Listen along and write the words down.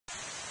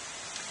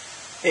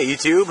Hey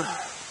YouTube,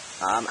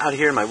 I'm out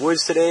here in my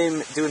woods today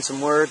doing some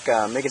work,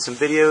 making some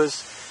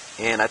videos,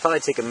 and I thought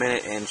I'd take a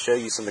minute and show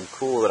you something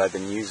cool that I've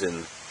been using.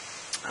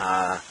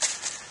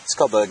 It's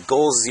called the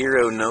Goal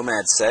Zero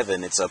Nomad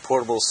 7. It's a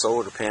portable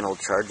solar panel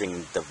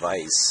charging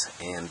device,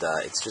 and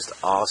it's just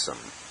awesome.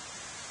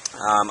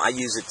 I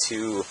use it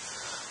to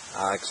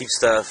keep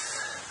stuff,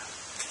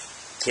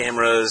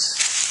 cameras,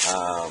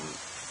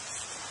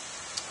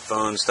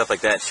 phones, stuff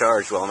like that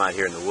charged while I'm out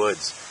here in the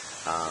woods.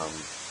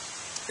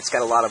 It's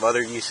got a lot of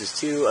other uses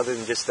too, other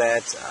than just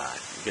that.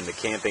 You get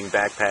into camping,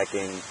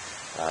 backpacking,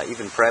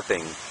 even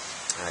prepping.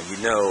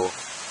 You know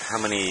how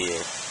many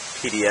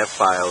PDF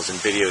files and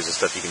videos and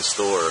stuff you can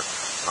store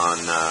on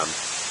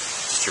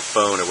just your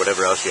phone or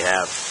whatever else you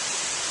have.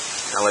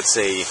 Now let's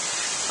say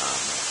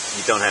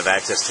you don't have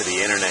access to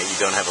the internet, you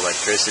don't have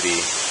electricity,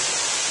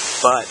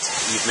 but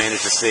you've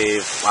managed to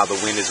save. Wow,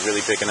 the wind is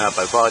really picking up.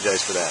 I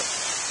apologize for that.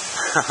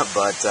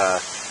 But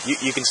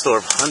you can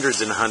store hundreds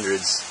and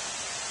hundreds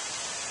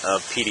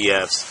of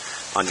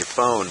PDFs on your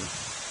phone,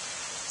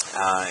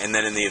 and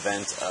then in the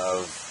event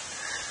of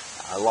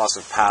loss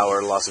of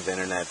power, loss of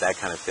internet, that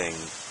kind of thing,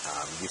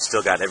 you've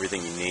still got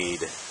everything you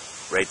need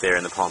right there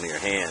in the palm of your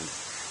hand,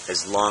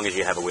 as long as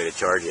you have a way to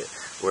charge it.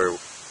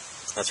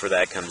 That's where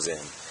that comes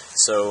in.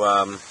 So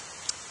I'm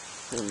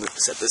going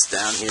to set this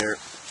down here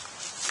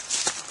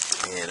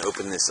and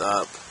open this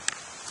up.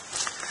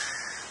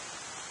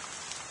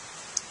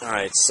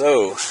 Alright,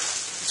 so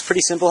it's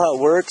pretty simple how it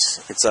works.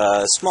 It's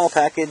a small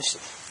package.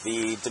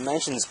 The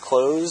dimensions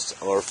closed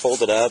or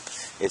folded up.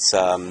 It's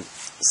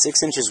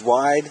 6 inches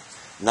wide,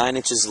 9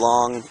 inches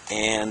long,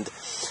 and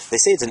they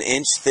say it's an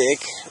inch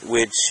thick,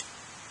 which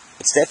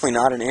it's definitely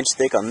not an inch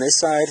thick on this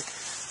side,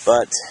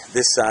 but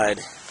this side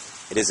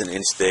it is an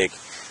inch thick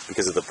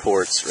because of the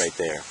ports right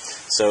there.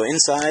 So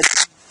inside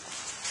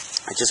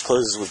it just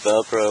closes with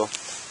Velcro,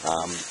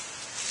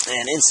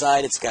 and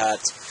inside it's got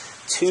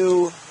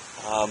two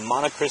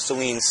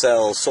monocrystalline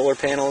cell solar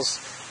panels,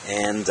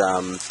 and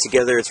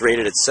together it's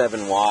rated at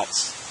 7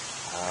 watts.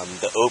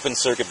 The open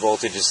circuit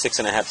voltage is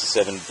 6.5 to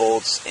 7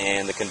 volts,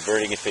 and the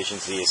converting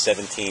efficiency is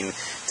 17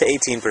 to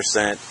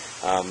 18%.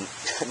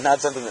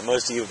 Not something that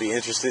most of you would be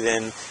interested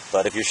in,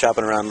 but if you're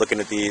shopping around looking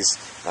at these,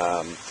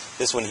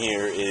 this one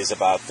here is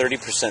about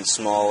 30%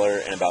 smaller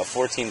and about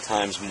 14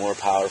 times more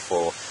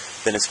powerful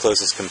than its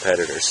closest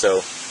competitor. So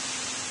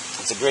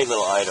it's a great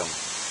little item.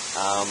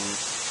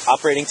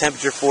 Operating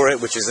temperature for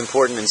it, which is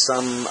important in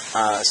some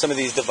of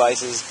these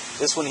devices.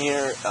 This one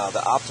here,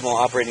 the optimal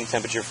operating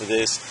temperature for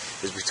this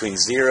is between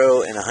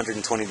 0 and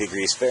 120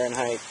 degrees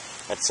Fahrenheit.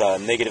 That's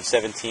negative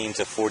 17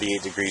 to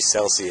 48 degrees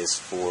Celsius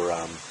for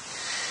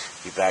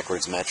you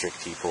backwards metric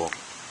people.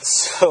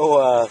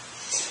 So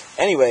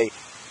anyway,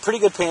 pretty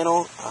good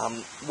panel.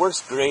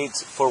 Works great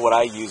for what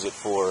I use it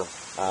for.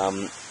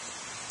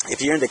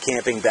 If you're into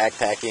camping,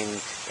 backpacking,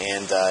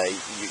 and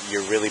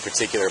you're really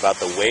particular about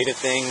the weight of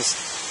things,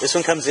 this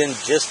one comes in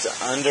just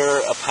under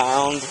a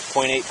pound,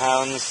 0.8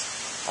 pounds.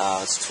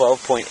 It's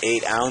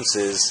 12.8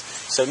 ounces,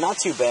 so not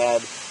too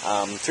bad.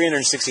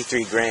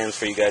 363 grams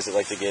for you guys that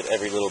like to get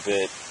every little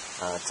bit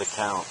to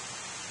count.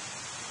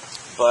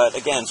 But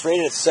again, it's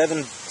rated at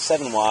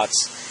 7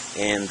 watts,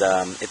 and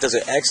it does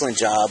an excellent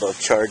job of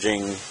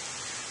charging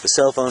the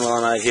cell phone while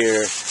I'm out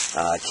here,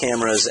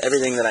 cameras,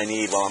 everything that I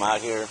need while I'm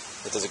out here.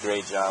 It does a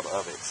great job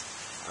of it.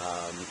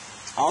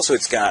 Also,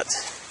 it's got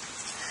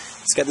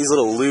these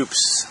little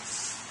loops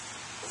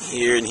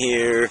here and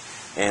here,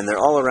 and they're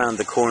all around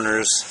the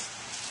corners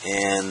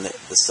and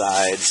the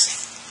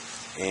sides,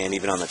 and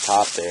even on the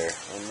top there.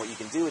 And what you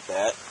can do with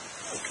that,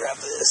 I'll grab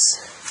this.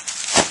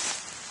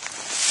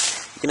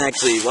 You can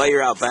actually, while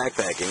you're out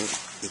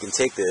backpacking, you can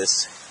take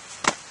this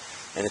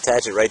and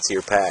attach it right to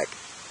your pack,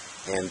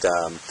 and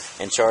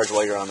charge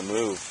while you're on the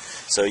move.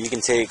 So you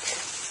can take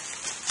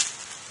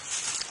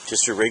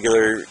just your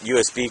regular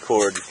USB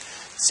cord,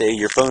 say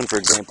your phone, for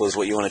example, is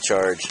what you want to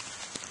charge.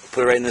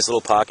 Put it right in this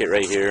little pocket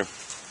right here,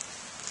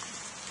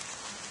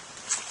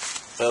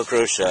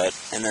 Velcro shut,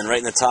 and then right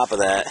in the top of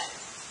that,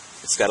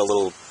 it's got a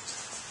little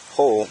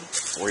hole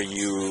where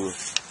you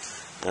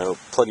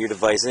plug your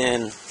device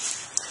in,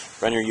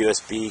 run your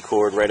USB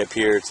cord right up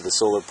here to the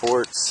solar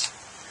ports,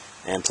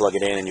 and plug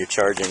it in, and you're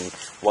charging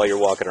while you're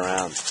walking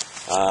around.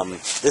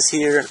 This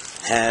here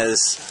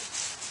has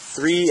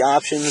 3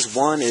 options.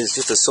 One is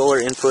just a solar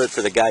input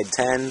for the Guide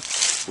 10,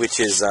 which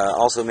is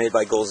also made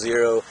by Goal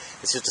Zero.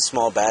 It's just a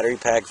small battery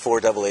pack,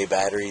 4 AA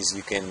batteries.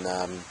 You can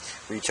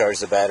recharge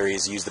the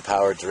batteries, use the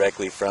power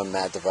directly from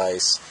that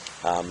device.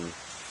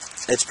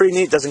 It's pretty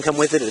neat. It doesn't come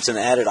with it. It's an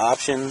added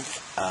option.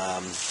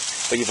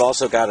 But you've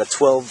also got a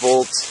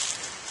 12-volt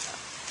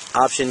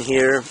option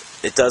here.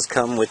 It does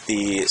come with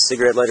the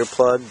cigarette lighter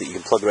plug that you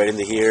can plug right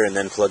into here and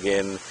then plug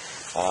in.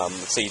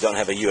 So you don't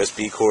have a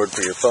USB cord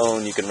for your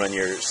phone, you can run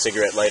your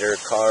cigarette lighter,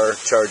 car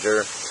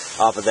charger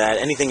off of that.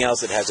 Anything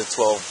else that has a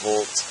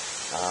 12-volt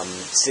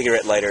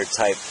cigarette lighter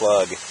type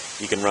plug,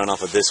 you can run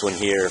off of this one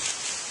here.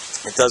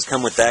 It does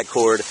come with that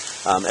cord.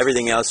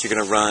 Everything else you're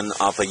going to run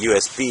off a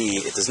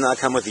USB. It does not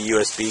come with a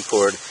USB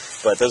cord.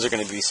 but those are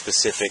going to be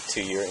specific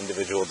to your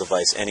individual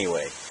device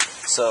anyway.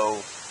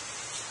 So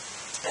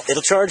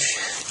it'll charge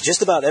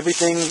just about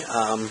everything.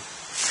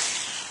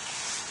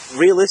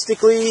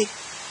 Realistically,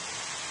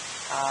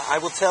 I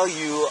will tell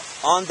you,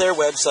 on their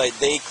website,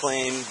 they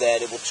claim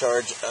that it will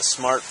charge a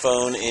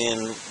smartphone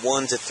in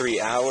 1 to 3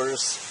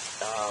 hours.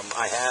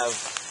 I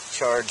have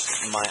charged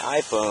my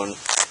iPhone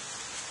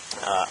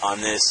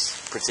on this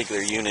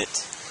particular unit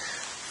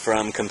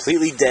from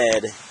completely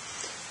dead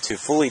to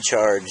fully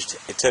charged.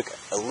 It took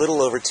a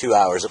little over 2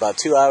 hours, about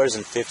 2 hours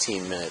and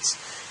 15 minutes,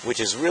 which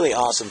is really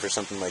awesome for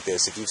something like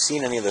this. If you've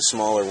seen any of the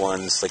smaller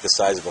ones, like the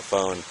size of a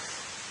phone,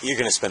 you're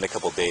going to spend a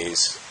couple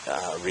days,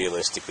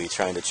 realistically,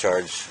 trying to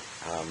charge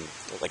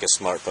like a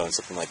smartphone,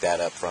 something like that,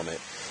 up from it.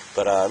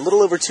 But a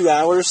little over 2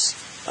 hours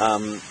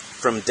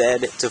from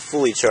dead to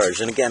fully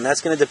charged. And again,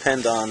 that's going to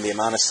depend on the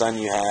amount of sun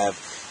you have,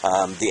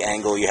 the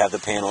angle you have the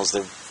panels.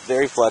 They're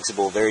very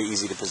flexible, very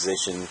easy to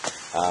position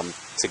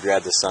to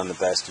grab the sun the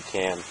best you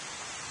can.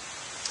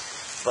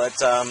 But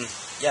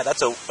yeah,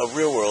 that's a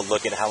real-world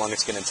look at how long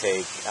it's going to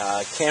take.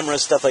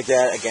 Cameras, stuff like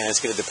that, again,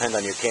 it's going to depend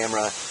on your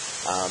camera.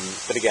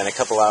 But again, a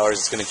couple hours,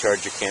 it's going to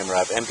charge your camera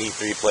up.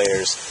 MP3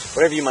 players,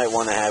 whatever you might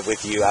want to have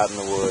with you out in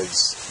the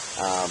woods,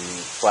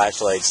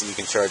 flashlights that you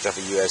can charge off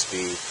a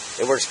USB.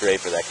 It works great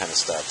for that kind of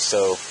stuff.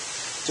 So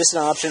just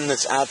an option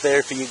that's out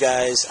there for you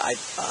guys.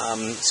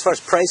 As far as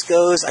price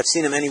goes, I've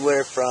seen them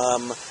anywhere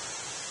from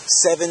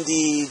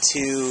 $70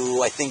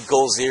 to, I think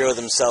Goal Zero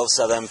themselves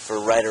sell them for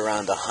right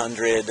around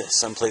 $100.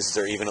 Some places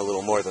are even a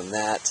little more than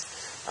that.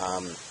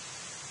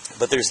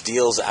 But there's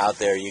deals out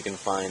there you can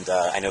find.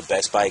 I know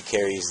Best Buy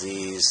carries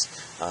these.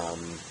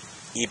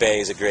 eBay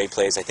is a great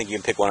place. I think you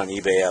can pick one on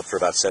eBay up for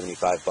about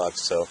 $75.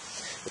 So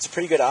it's a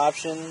pretty good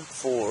option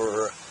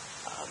for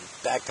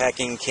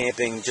backpacking,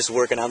 camping, just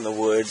working out in the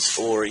woods,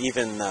 or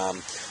even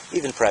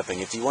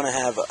prepping. If you want to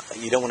have,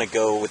 you don't want to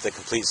go with a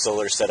complete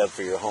solar setup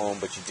for your home,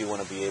 but you do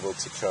want to be able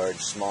to charge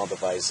small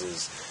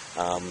devices.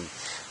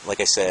 Like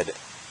I said,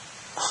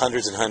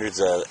 hundreds and hundreds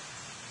of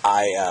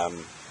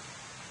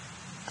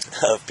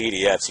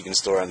PDFs you can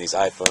store on these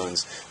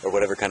iPhones or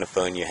whatever kind of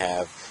phone you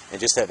have, and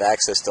just have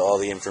access to all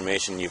the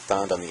information you've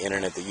found on the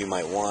internet that you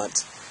might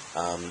want,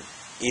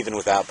 even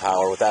without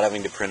power, without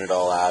having to print it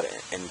all out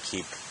and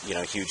keep, you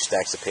know, huge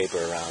stacks of paper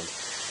around.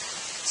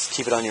 Just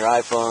keep it on your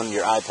iPhone,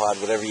 your iPod,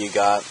 whatever you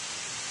got,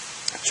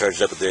 charge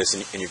it up with this,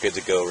 and you're good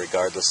to go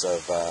regardless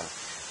of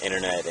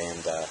internet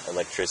and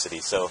electricity.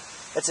 So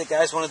that's it,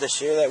 guys. Wanted to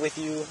share that with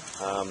you.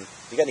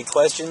 If you got any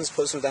questions,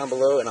 post them down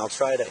below, and I'll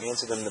try to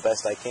answer them the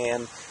best I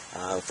can.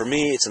 For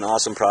me, it's an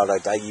awesome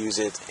product. I use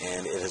it,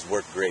 and it has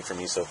worked great for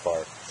me so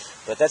far.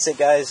 But that's it,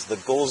 guys. The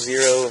Goal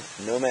Zero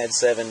Nomad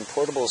 7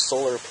 portable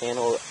solar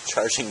panel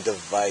charging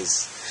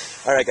device.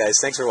 All right, guys.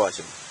 Thanks for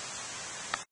watching.